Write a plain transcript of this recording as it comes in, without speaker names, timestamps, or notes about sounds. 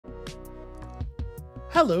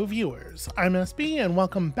Hello viewers, I'm SB and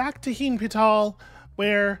welcome back to HYNPYTOL,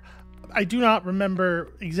 where I do not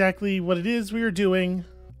remember exactly what it is we are doing.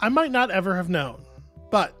 I might not ever have known,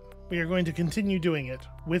 but we are going to continue doing it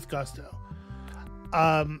with gusto.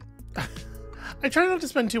 I try not to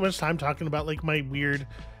spend too much time talking about like my weird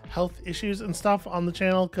health issues and stuff on the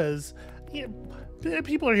channel because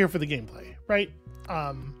people are here for the gameplay, right?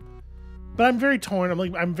 But I'm very torn.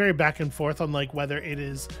 I'm very back and forth on like whether it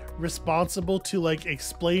is responsible to like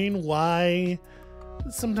explain why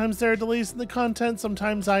sometimes there are delays in the content,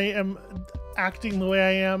 sometimes I am acting the way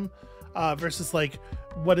I am, versus like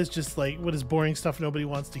what is boring stuff nobody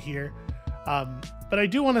wants to hear. But I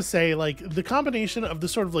do want to say like the combination of the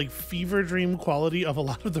sort of like fever dream quality of a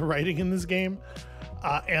lot of the writing in this game,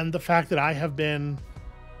 and the fact that I have been,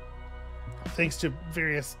 thanks to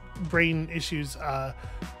various brain issues,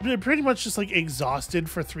 pretty much just like exhausted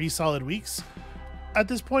for 3 solid weeks at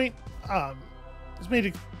this point, it's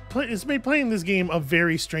made playing this game a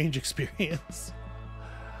very strange experience.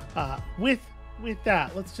 With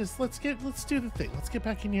that, let's do the thing. Let's get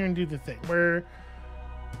back in here and do the thing. We're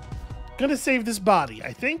gonna save this body,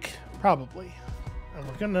 I think, probably. And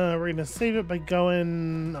we're gonna save it by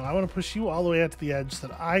going. I want to push you all the way out to the edge so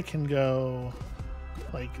that I can go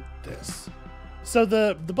like this. So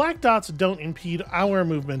the black dots don't impede our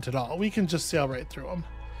movement at all. We can just sail right through them.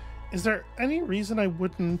 Is there any reason I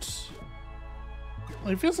wouldn't?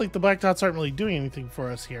 Well, it feels like the black dots aren't really doing anything for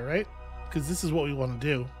us here, right? Because this is what we want to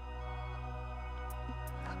do.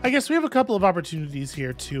 I guess we have a couple of opportunities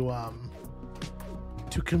here to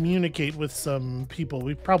communicate with some people.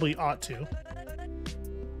 We probably ought to.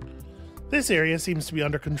 This area seems to be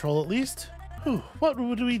under control at least. Whew, what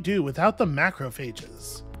would we do without the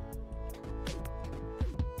macrophages?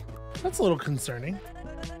 That's a little concerning.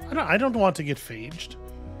 I don't want to get phaged.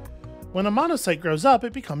 When a monocyte grows up,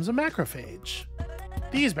 it becomes a macrophage.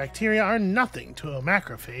 These bacteria are nothing to a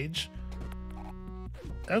macrophage.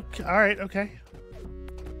 Okay, alright, okay.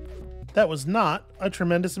 That was not a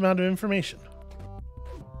tremendous amount of information.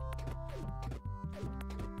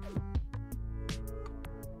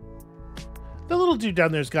 The little dude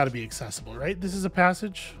down there's got to be accessible, right? This is a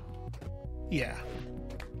passage? Yeah.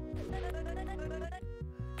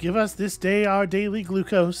 Give us this day our daily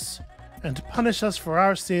glucose, and punish us for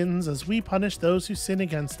our sins as we punish those who sin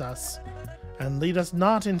against us. And lead us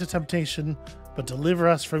not into temptation, but deliver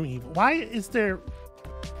us from evil. Why is there...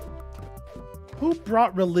 Who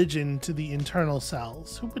brought religion to the internal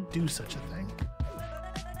cells? Who would do such a thing?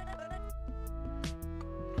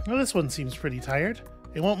 Well, this one seems pretty tired.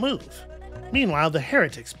 It won't move. Meanwhile, the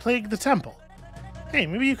heretics plague the temple. Hey,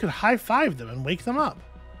 maybe you could high-five them and wake them up.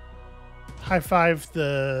 High-five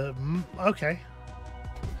the... Okay.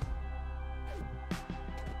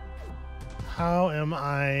 How am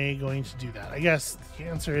I going to do that? I guess the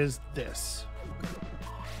answer is this.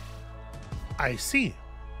 I see.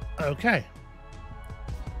 Okay.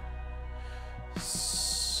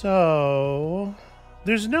 So...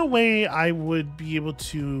 There's no way I would be able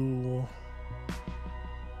to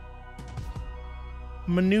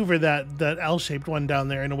maneuver that L-shaped one down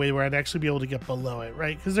there in a way where I'd actually be able to get below it,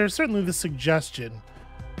 right? Because there's certainly the suggestion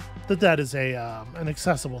that that is a an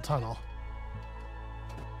accessible tunnel.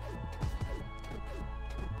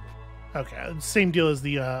 Okay, same deal as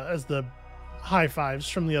the high fives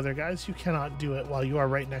from the other guys. You cannot do it while you are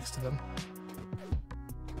right next to them.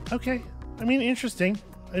 Okay, I mean, interesting.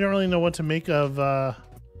 I don't really know what to make of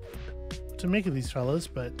these fellas,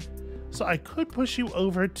 but so I could push you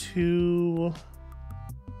over to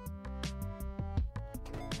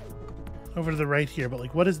the right here, but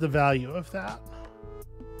like, what is the value of that?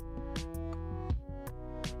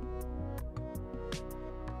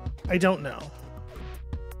 I don't know.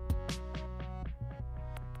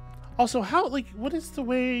 Also, how, like, what is the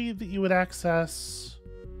way that you would access...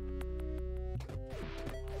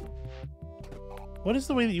 What is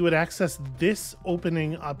the way that you would access this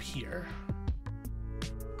opening up here?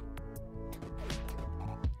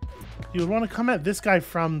 You would want to come at this guy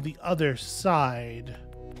from the other side.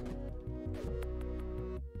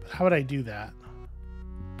 But how would I do that?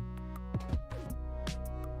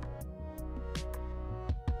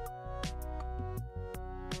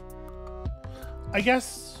 I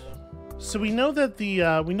guess... So we know that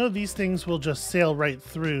we know these things will just sail right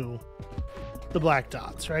through the black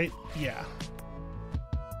dots, right? Yeah.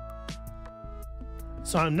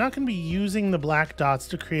 So I'm not going to be using the black dots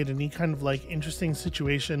to create any kind of like interesting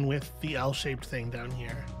situation with the L-shaped thing down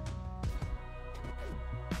here.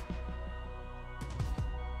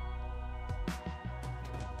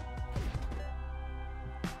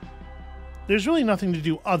 There's really nothing to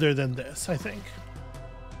do other than this, I think.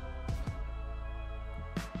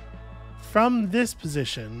 from this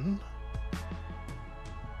position,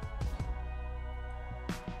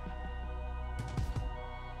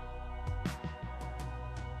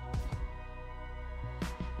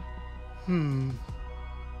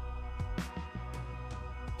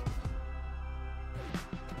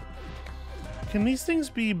 can these things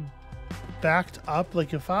be backed up?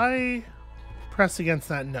 Like if I press against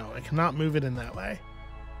that, no, I cannot move it in that way.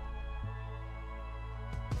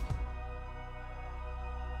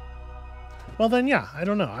 Well then, yeah, I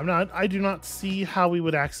don't know. I do not see how we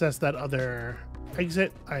would access that other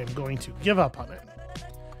exit. I am going to give up on it.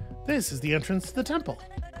 This is the entrance to the temple.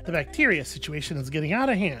 The bacteria situation is getting out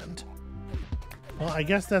of hand. Well, I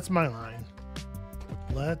guess that's my line.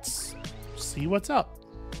 Let's see what's up.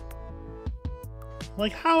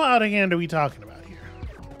 Like, how out of hand are we talking about here?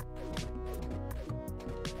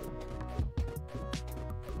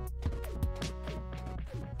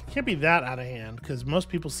 Can't be that out of hand, because most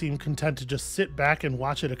people seem content to just sit back and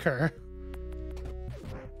watch it occur.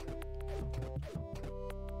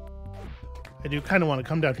 I do kind of want to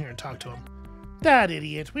come down here and talk to him. That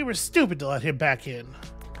idiot! We were stupid to let him back in.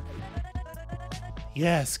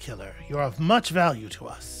 Yes, Killer, you are of much value to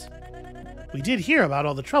us. We did hear about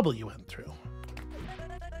all the trouble you went through.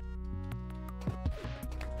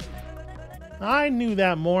 I knew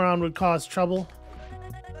that moron would cause trouble.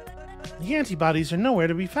 The antibodies are nowhere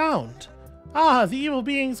to be found. Ah, the evil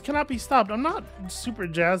beings cannot be stopped. I'm not super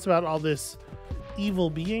jazzed about all this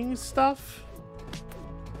evil beings stuff.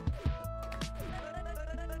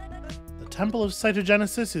 The Temple of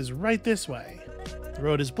Cytogenesis is right this way. The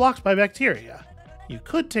road is blocked by bacteria. You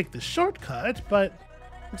could take the shortcut, but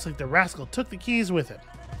looks like the rascal took the keys with him.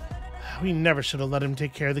 We never should have let him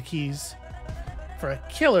take care of the keys. For a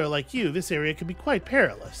killer like you, this area could be quite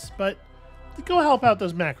perilous, but go help out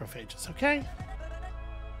those macrophages, okay?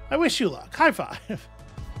 I wish you luck. High five.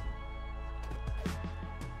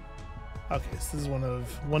 Okay, so this is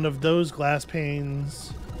one of those glass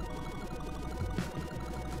panes.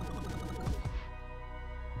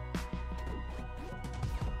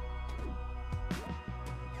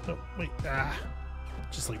 Oh, wait.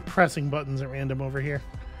 Just like pressing buttons at random over here.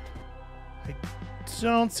 I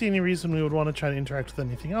don't see any reason we would want to try to interact with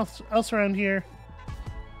anything else around here.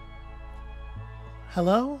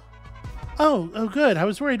 Hello? Oh, good. I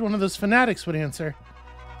was worried one of those fanatics would answer.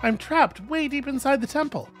 I'm trapped way deep inside the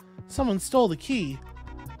temple. Someone stole the key.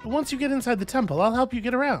 But once you get inside the temple, I'll help you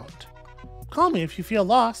get around. Call me if you feel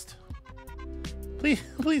lost.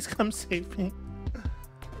 Please come save me.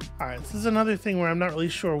 Alright, this is another thing where I'm not really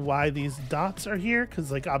sure why these dots are here,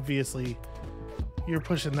 because, like, obviously you're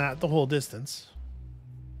pushing that the whole distance.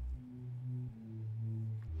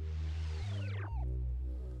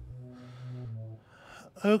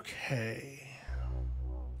 Okay.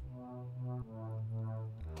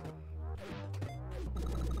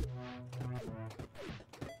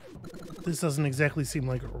 This doesn't exactly seem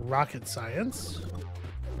like rocket science.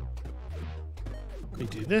 We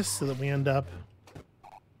do this so that we end up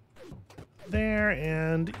there,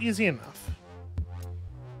 and easy enough.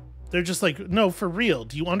 They're just like, no, for real,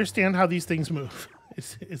 do you understand how these things move?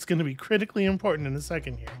 It's going to be critically important in a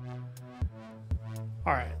second here.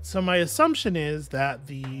 Alright, so my assumption is that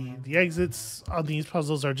the exits on these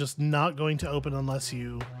puzzles are just not going to open unless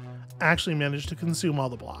you actually manage to consume all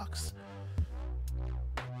the blocks.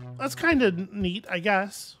 That's kind of neat, I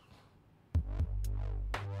guess.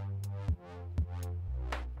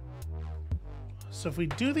 So if we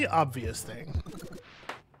do the obvious thing,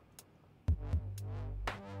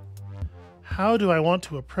 how do I want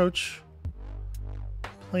to approach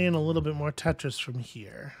playing a little bit more Tetris from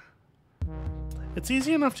here? It's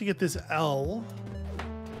easy enough to get this L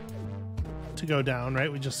to go down,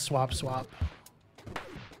 right? We just swap.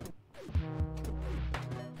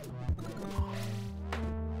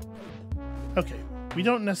 Okay, we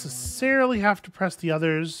don't necessarily have to press the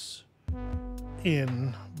others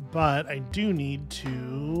in, but I do need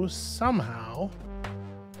to somehow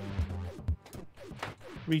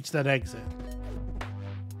reach that exit.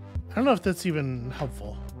 I don't know if that's even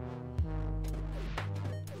helpful.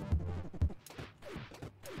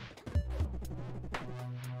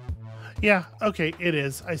 Yeah, okay, it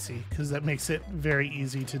is. I see, because that makes it very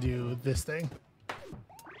easy to do this thing.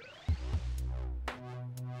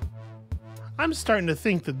 I'm starting to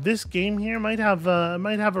think that this game here might have a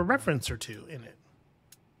reference or two in it.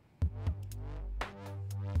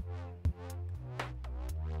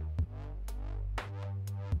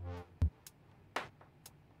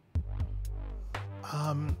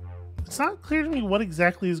 It's not clear to me what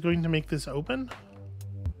exactly is going to make this open.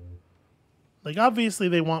 Like, obviously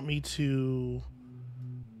they want me to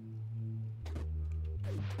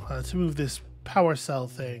To move this power cell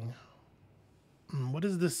thing. What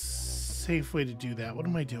is this safe way to do that? What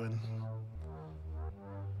am I doing?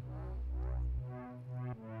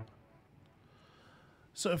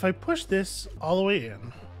 So if I push this all the way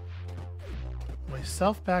in,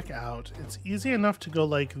 myself back out, it's easy enough to go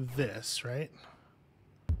like this, right?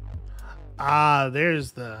 Ah,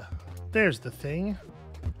 there's the thing.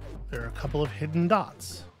 There are a couple of hidden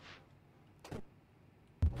dots.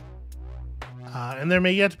 And there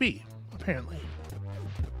may yet be, apparently.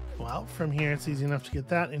 Well, from here it's easy enough to get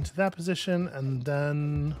that into that position, and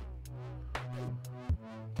then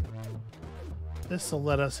this will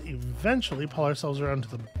let us eventually pull ourselves around to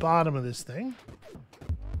the bottom of this thing.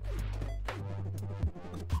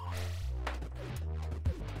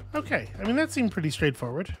 Okay, I mean, that seemed pretty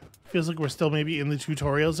straightforward. Feels like we're still maybe in the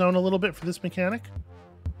tutorial zone a little bit for this mechanic.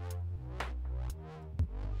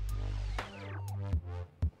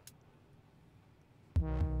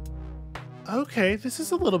 Okay, this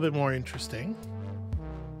is a little bit more interesting.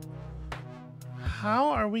 How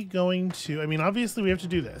are we going to... I mean, obviously we have to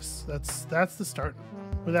do this. That's the start,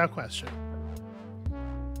 without question.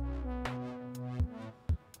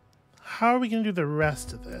 How are we going to do the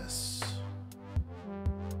rest of this?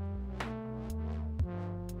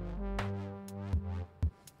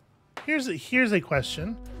 Here's a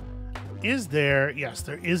question. Is there... Yes,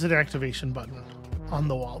 there is an activation button on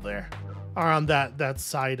the wall there. Or on that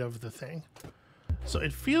side of the thing. So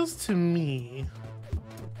it feels to me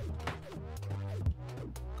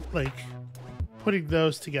like putting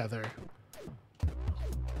those together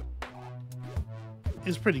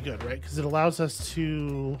is pretty good, right? Because it allows us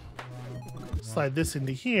to slide this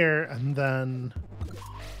into here and then,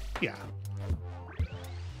 yeah.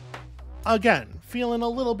 Again, feeling a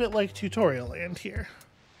little bit like tutorial land here.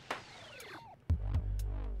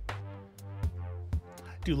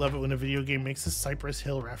 I do love it when a video game makes a Cypress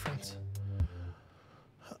Hill reference.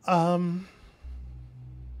 I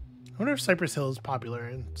wonder if Cypress Hill is popular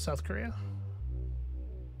in South Korea.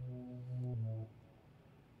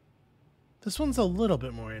 This one's a little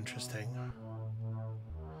bit more interesting.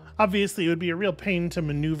 Obviously, it would be a real pain to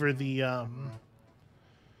maneuver the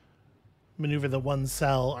one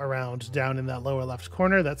cell around down in that lower left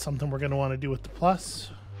corner. That's something we're going to want to do with the plus,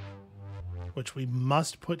 which we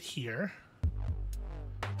must put here.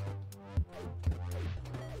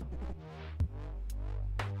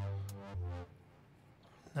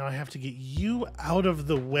 Now I have to get you out of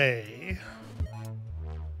the way.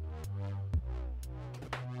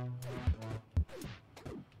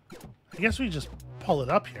 I guess we just pull it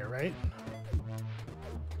up here, right?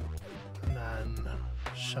 And then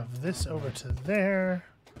shove this over to there.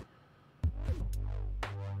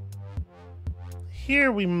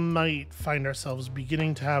 Here we might find ourselves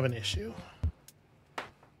beginning to have an issue.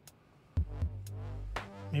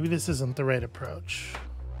 Maybe this isn't the right approach.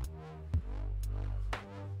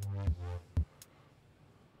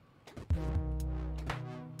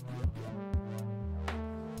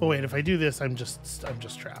 Oh wait, if I do this, I'm just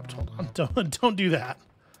trapped. Hold on, don't do that.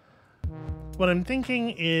 What I'm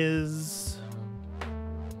thinking is,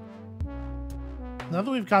 now that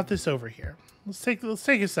we've got this over here, let's take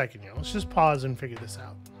a second here. Let's just pause and figure this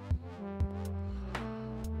out.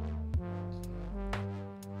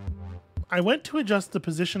 I went to adjust the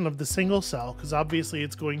position of the single cell because obviously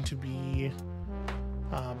it's going to be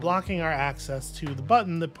blocking our access to the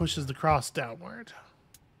button that pushes the cross downward.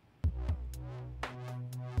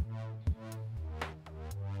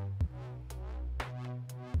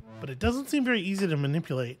 But it doesn't seem very easy to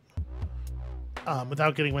manipulate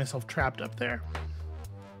without getting myself trapped up there.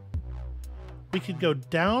 We could go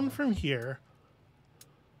down from here.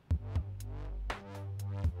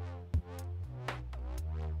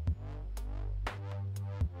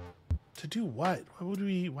 To do what?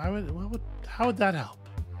 How would that help?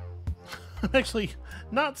 I'm actually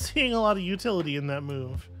not seeing a lot of utility in that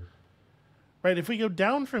move. Right, if we go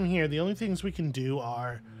down from here, the only things we can do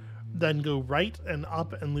are then go right and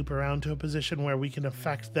up and loop around to a position where we can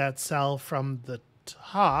affect that cell from the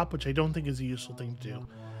top, which I don't think is a useful thing to do.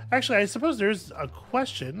 Actually, I suppose there's a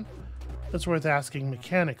question that's worth asking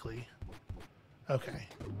mechanically. Okay.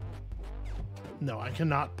 No, I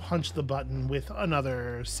cannot punch the button with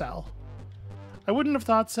another cell. I wouldn't have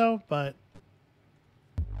thought so, but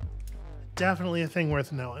definitely a thing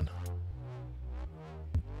worth knowing.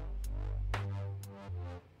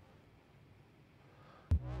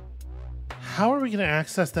 How are we going to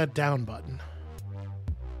access that down button?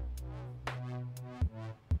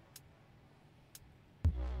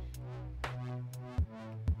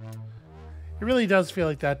 It really does feel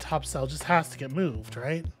like that top cell just has to get moved,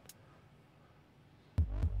 right?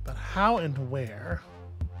 But how and where?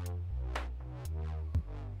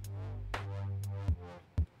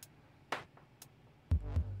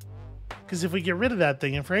 Because if we get rid of that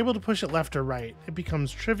thing, if we're able to push it left or right, it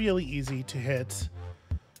becomes trivially easy to hit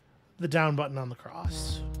the down button on the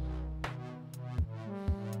cross.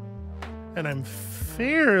 And I'm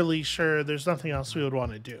fairly sure there's nothing else we would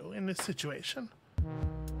want to do in this situation.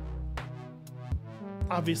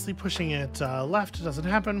 Obviously, pushing it left doesn't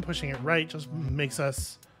happen. Pushing it right just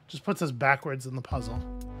puts us backwards in the puzzle.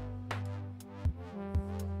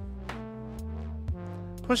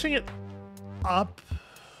 Pushing it up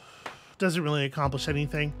doesn't really accomplish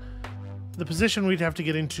anything. The position we'd have to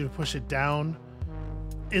get into to push it down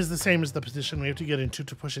is the same as the position we have to get into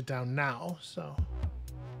to push it down now, so.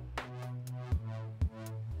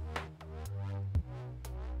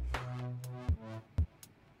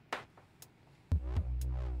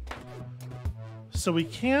 So we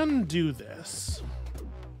can do this.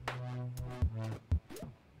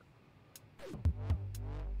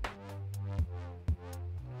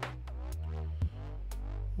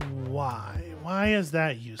 Why? Why is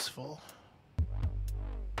that useful?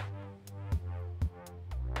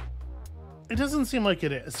 It doesn't seem like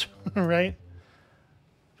it is, right?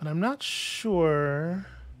 But I'm not sure.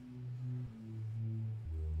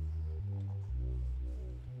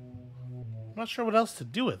 I'm not sure what else to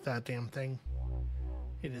do with that damn thing.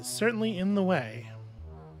 It is certainly in the way.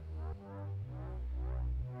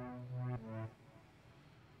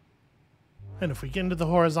 And if we get into the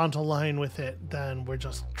horizontal line with it, then we're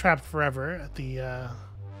just trapped forever at the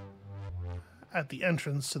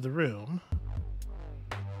entrance to the room.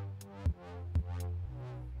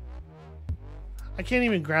 I can't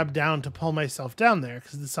even grab down to pull myself down there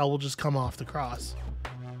because the cell will just come off the cross.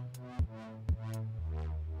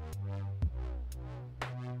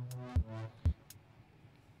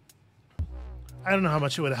 I don't know how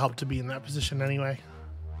much it would have helped to be in that position anyway.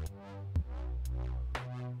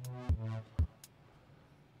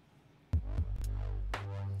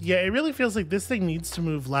 Yeah, it really feels like this thing needs to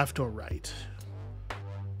move left or right.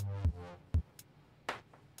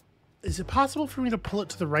 Is it possible for me to pull it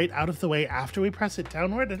to the right out of the way after we press it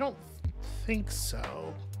downward? I don't think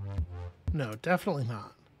so. No, definitely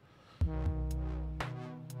not.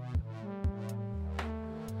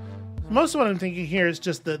 Most of what I'm thinking here is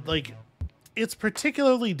just that, like, it's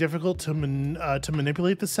particularly difficult to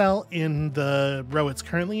manipulate the cell in the row it's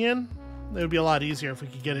currently in. It would be a lot easier if we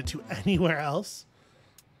could get it to anywhere else.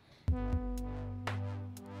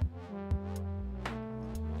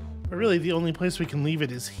 But really, the only place we can leave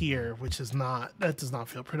it is here, which is not, that does not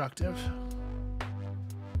feel productive.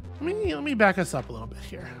 Let me back us up a little bit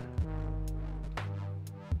here.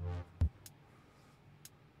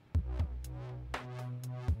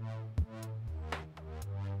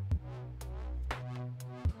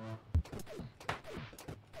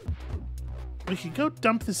 We could go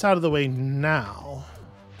dump this out of the way now.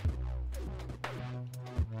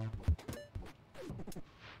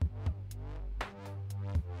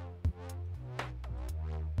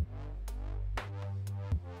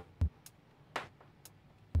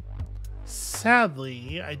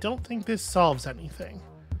 Sadly, I don't think this solves anything.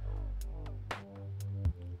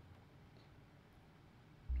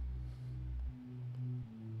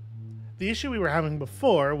 The issue we were having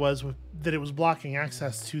before was that it was blocking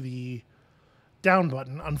access to the down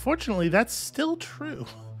button. Unfortunately, that's still true.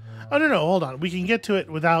 Oh, no, hold on. We can get to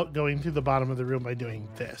it without going through the bottom of the room by doing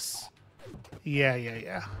this.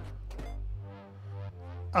 Yeah.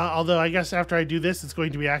 Although I guess after I do this, it's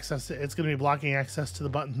going to be blocking access to the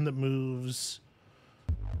button that moves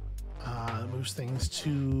things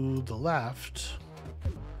to the left.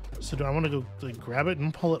 So do I want to go like grab it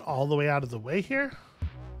and pull it all the way out of the way here?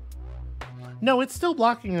 No, it's still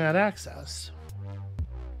blocking that access.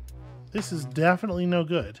 This is definitely no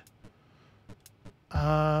good.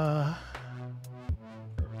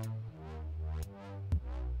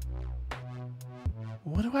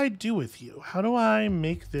 What do I do with you? How do I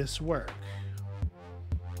make this work?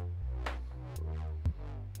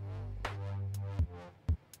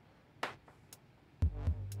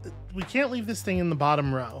 We can't leave this thing in the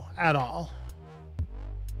bottom row at all.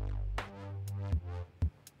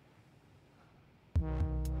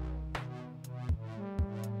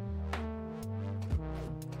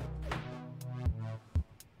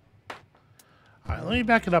 All right, let me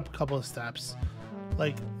back it up a couple of steps.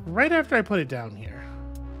 Like, right after I put it down here.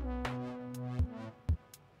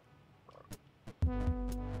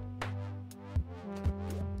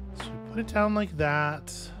 So we put it down like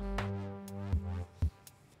that.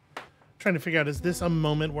 Trying to figure out, is this a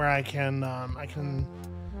moment where I can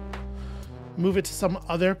move it to some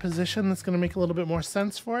other position that's going to make a little bit more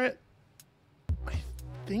sense for it? I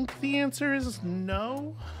think the answer is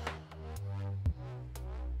no.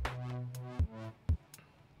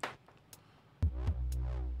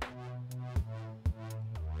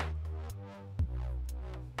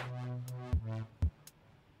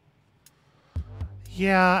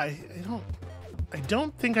 Yeah, I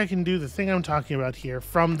don't think I can do the thing I'm talking about here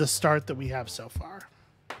from the start that we have so far.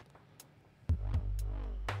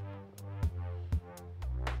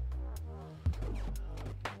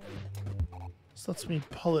 This lets me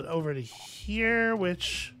pull it over to here,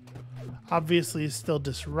 which obviously is still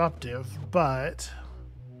disruptive, but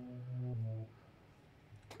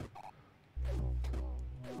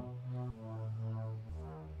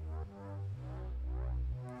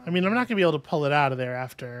I mean, I'm not gonna be able to pull it out of there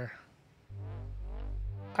after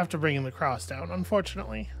bringing the cross down,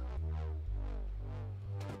 unfortunately.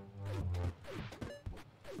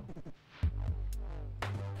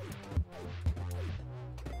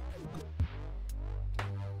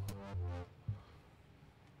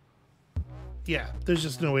 Yeah, there's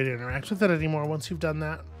just no way to interact with it anymore once you've done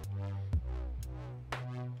that.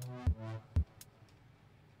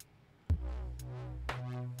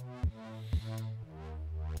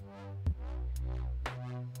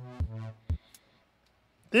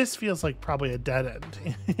 This feels like probably a dead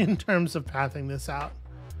end in terms of pathing this out.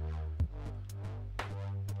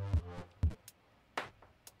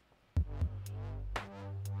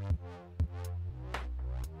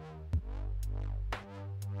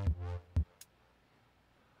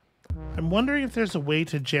 I'm wondering if there's a way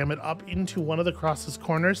to jam it up into one of the cross's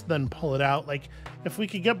corners, then pull it out. Like, if we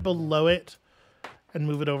could get below it and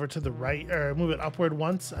move it over to the right, or move it upward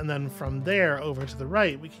once, and then from there over to the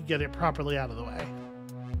right, we could get it properly out of the way.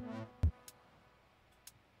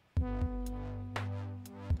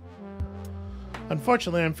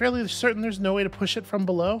 Unfortunately, I'm fairly certain there's no way to push it from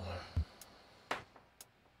below.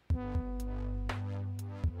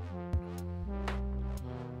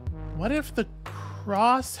 What if the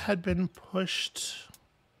cross had been pushed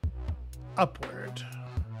upward?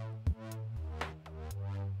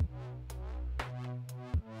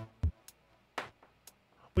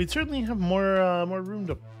 We'd certainly have more room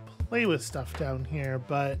to play with stuff down here,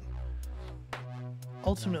 but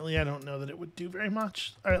ultimately I don't know that it would do very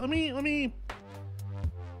much. All right, let me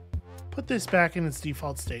put this back in its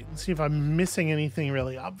default state and see if I'm missing anything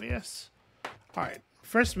really obvious. All right,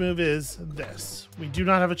 first move is this. We do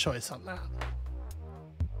not have a choice on that.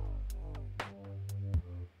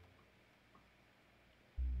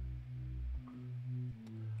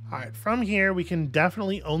 All right, from here we can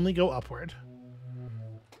definitely only go upward.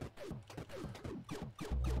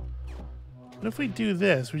 What if we do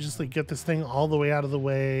this? We just like get this thing all the way out of the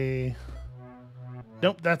way.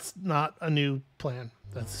 Nope, that's not a new plan.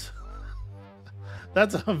 That's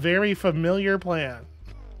a very familiar plan.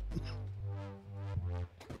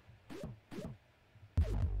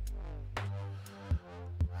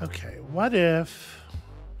 Okay, what if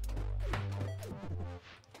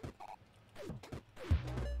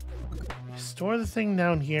we store the thing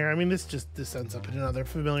down here? I mean, this ends up in another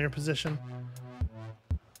familiar position.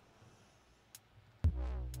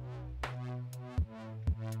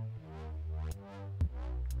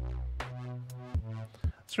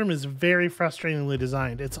 This room is very frustratingly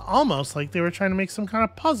designed. It's almost like they were trying to make some kind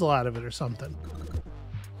of puzzle out of it or something.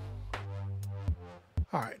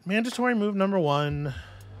 All right, mandatory move number 1.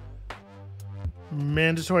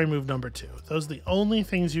 Mandatory move number 2. Those are the only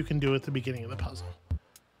things you can do at the beginning of the puzzle.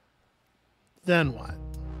 Then what?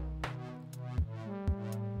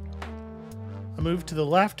 A move to the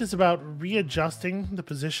left is about readjusting the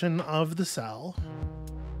position of the cell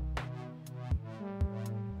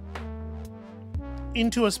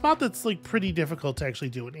into a spot that's like pretty difficult to actually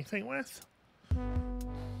do anything with.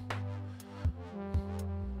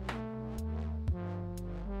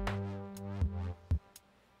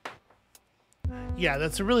 Yeah,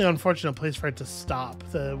 that's a really unfortunate place for it to stop.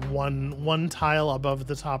 The one tile above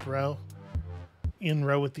the top row, in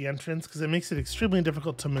row with the entrance, because it makes it extremely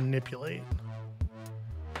difficult to manipulate.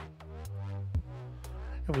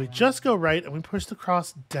 If we just go right and we push the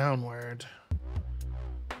cross downward,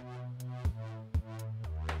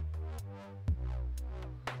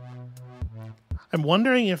 I'm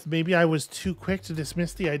wondering if maybe I was too quick to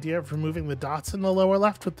dismiss the idea of removing the dots in the lower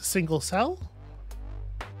left with the single cell.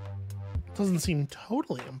 Doesn't seem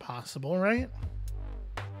totally impossible, right?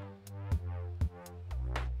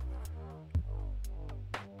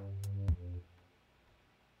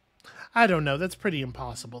 I don't know. That's pretty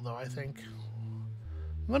impossible, though, I think.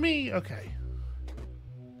 Okay.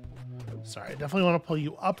 Sorry, I definitely want to pull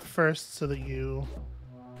you up first so that you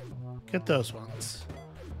get those ones.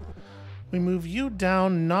 We move you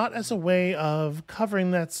down not as a way of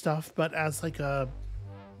covering that stuff, but as like a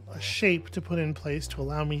shape to put in place to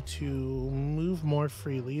allow me to move more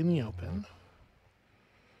freely in the open.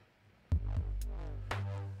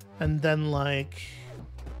 And then like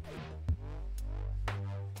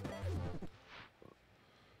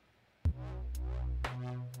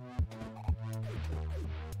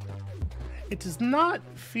It does not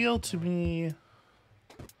feel to me...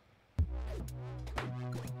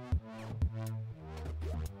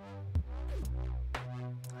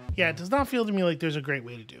 Yeah, it does not feel to me like there's a great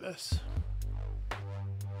way to do this.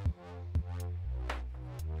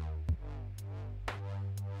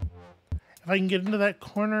 If I can get into that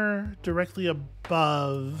corner directly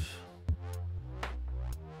above,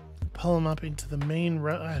 pull him up into the main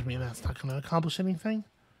row. I mean, that's not going to accomplish anything.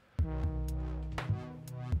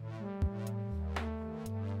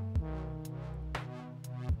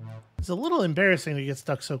 It's a little embarrassing to get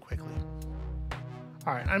stuck so quickly.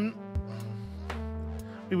 All right,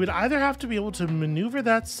 we would either have to be able to maneuver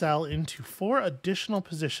that cell into 4 additional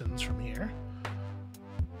positions from here.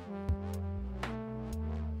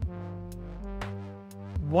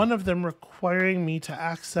 One of them requiring me to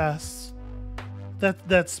access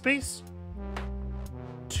that space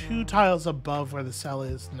 2 tiles above where the cell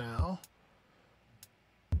is now.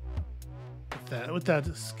 With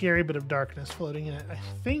that scary bit of darkness floating in it. I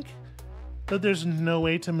think that there's no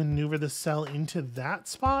way to maneuver the cell into that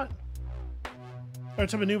spot. Or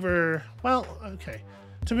to maneuver, well, okay.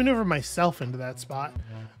 To maneuver myself into that spot,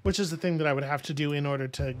 which is the thing that I would have to do in order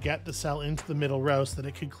to get the cell into the middle row so that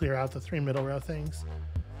it could clear out the 3 middle row things.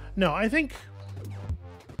 No, I think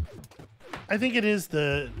it is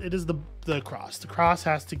the cross. The cross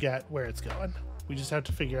has to get where it's going. We just have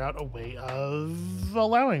to figure out a way of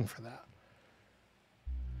allowing for that.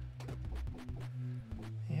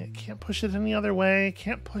 Yeah, can't push it any other way.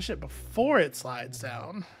 Can't push it before it slides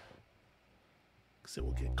down, because it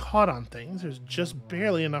will get caught on things. There's just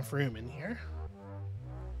barely enough room in here.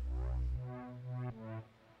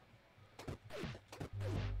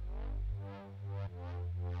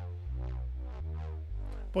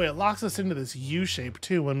 Boy, it locks us into this U shape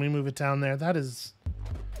too when we move it down there. That is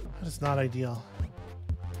not ideal.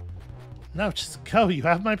 No, just go. You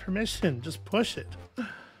have my permission. Just push it.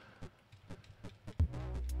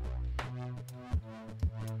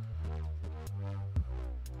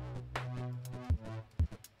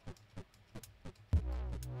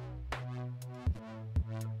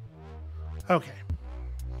 Okay.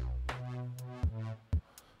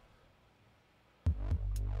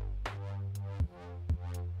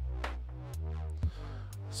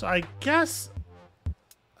 So I guess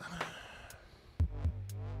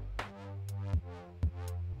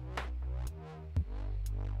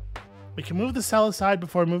we can move the cell aside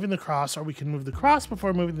before moving the cross, or we can move the cross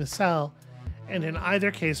before moving the cell, and in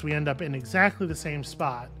either case we end up in exactly the same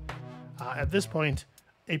spot. At this point,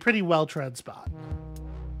 a pretty well-tread spot.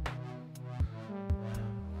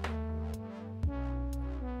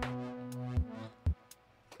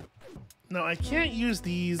 No, I can't use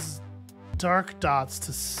these dark dots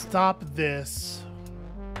to stop this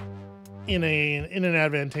in an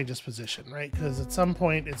advantageous position, right? Because at some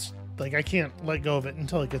point it's like I can't let go of it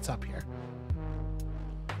until it gets up here.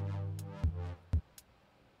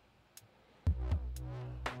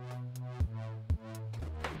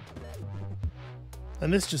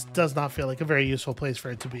 And this just does not feel like a very useful place for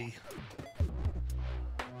it to be.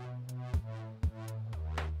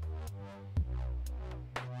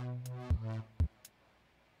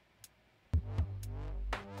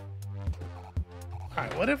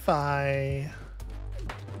 Alright, what if I...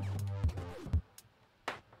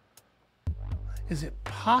 Is it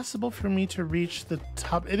possible for me to reach the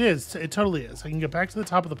top? It is. It totally is. I can get back to the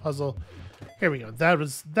top of the puzzle. Here we go. That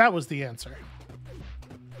was the answer.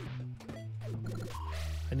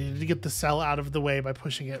 I needed to get the cell out of the way by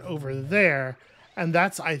pushing it over there. And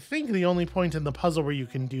that's, I think, the only point in the puzzle where you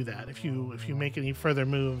can do that. If you make any further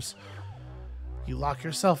moves, you lock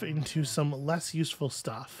yourself into some less useful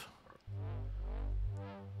stuff.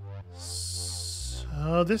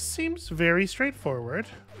 So this seems very straightforward.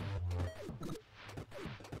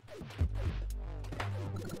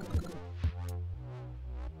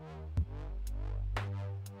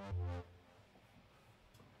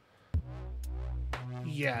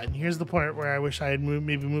 Yeah, and here's the point where I wish I had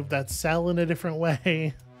maybe moved that cell in a different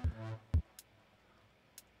way.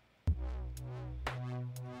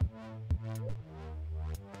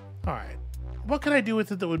 Alright, what could I do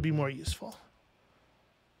with it that would be more useful?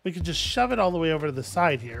 We could just shove it all the way over to the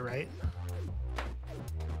side here, right?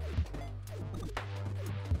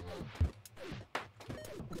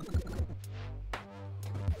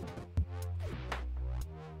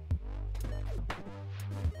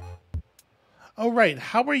 Oh, right.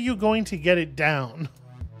 How are you going to get it down?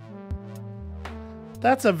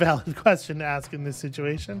 That's a valid question to ask in this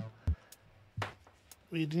situation.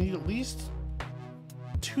 We need at least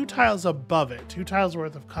 2 tiles above it, 2 tiles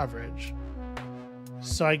worth of coverage.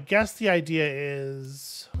 So I guess the idea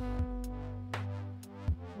is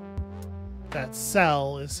that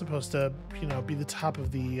cell is supposed to, you know, be the top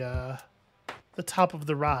of the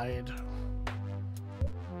ride,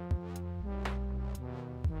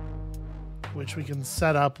 which we can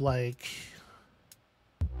set up like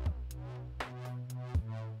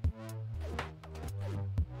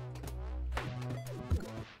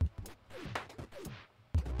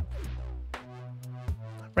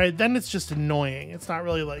right. Then it's just annoying. It's not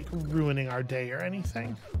really like ruining our day or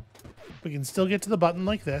anything. We can still get to the button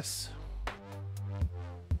like this.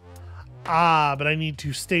 Ah, but I need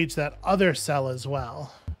to stage that other cell as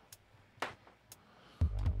well.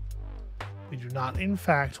 We do not, in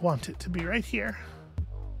fact, want it to be right here.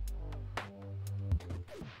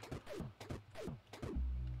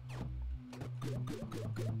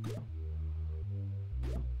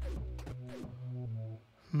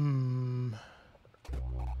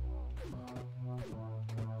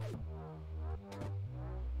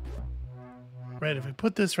 Right, if we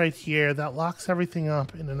put this right here, that locks everything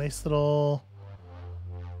up in a nice little...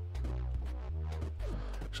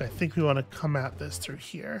 Actually, I think we want to come at this through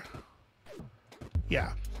here.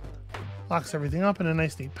 Yeah. Locks everything up in a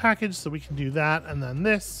nice, neat package, so we can do that, and then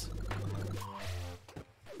this.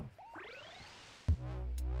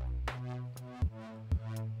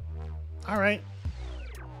 All right.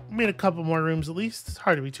 Made a couple more rooms at least. It's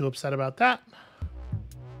hard to be too upset about that.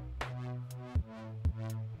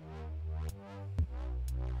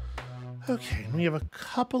 Okay, we have a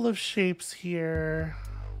couple of shapes here.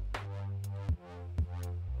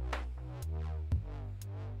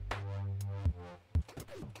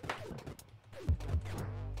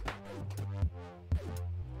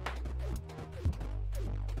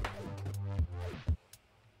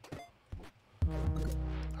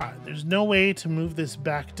 Alright, there's no way to move this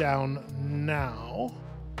back down now.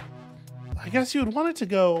 I guess you would want it to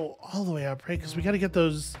go all the way up, right? Because we got to get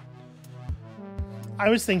those... I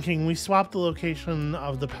was thinking we swap the location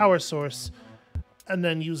of the power source and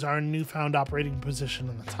then use our newfound operating position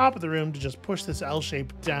on the top of the room to just push this L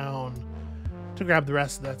shape down to grab the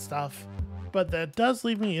rest of that stuff. But that does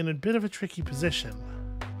leave me in a bit of a tricky position,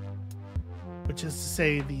 which is to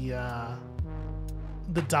say the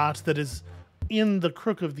dot that is in the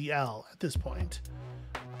crook of the L at this point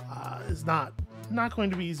is not going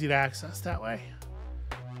to be easy to access that way.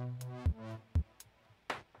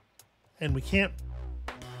 And we can't...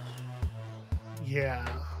 Yeah.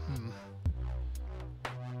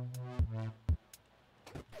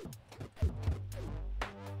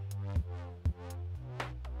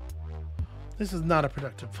 This is not a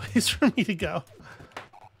productive place for me to go.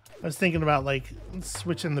 I was thinking about like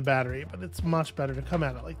switching the battery, but it's much better to come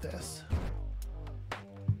at it like this.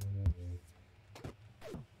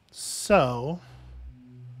 So...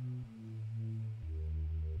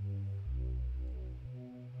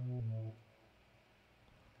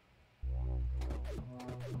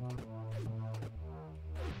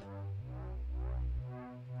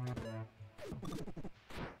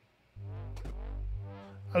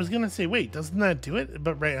 I was gonna say, wait, doesn't that do it?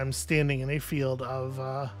 But right, I'm standing in a field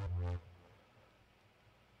of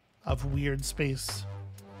weird space.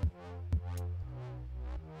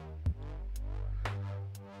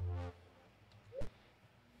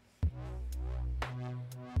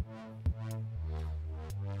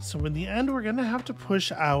 So in the end, we're gonna have to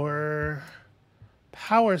push our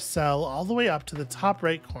power cell all the way up to the top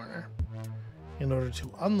right corner in order to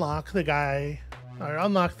unlock the guy, or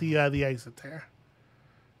unlock the exit there.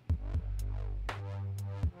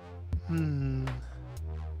 And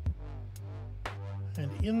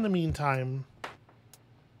in the meantime,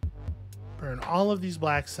 burn all of these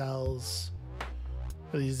black cells,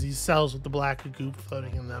 or these cells with the black goop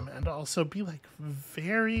floating in them, and also be like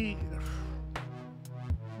very...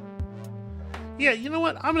 Yeah, you know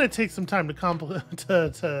what? I'm going to take some time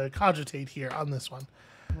to cogitate here on this one.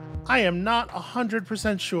 I am not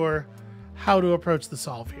 100% sure how to approach the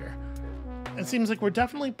solve here. It seems like we're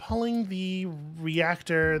definitely pulling the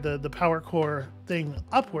reactor, the power core thing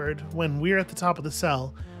upward when we're at the top of the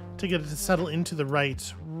cell to get it to settle into the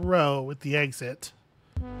right row with the exit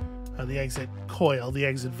coil, the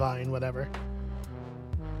exit vine, whatever.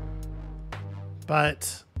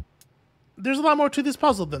 But there's a lot more to this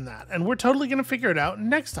puzzle than that, and we're totally going to figure it out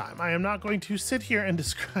next time. I am not going to sit here and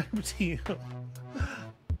describe to you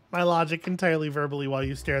my logic entirely verbally while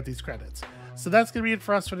you stare at these credits. So that's going to be it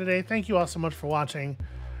for us for today. Thank you all so much for watching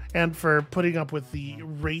and for putting up with the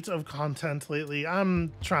rate of content lately.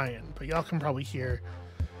 I'm trying, but y'all can probably hear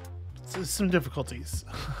some difficulties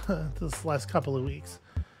this last couple of weeks.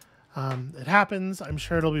 It happens. I'm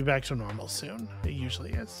sure it'll be back to normal soon. It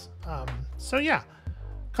usually is. So yeah,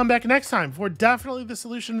 Come back next time for definitely the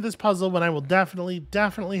solution to this puzzle, when I will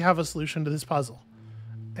definitely have a solution to this puzzle.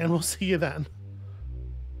 And we'll see you then.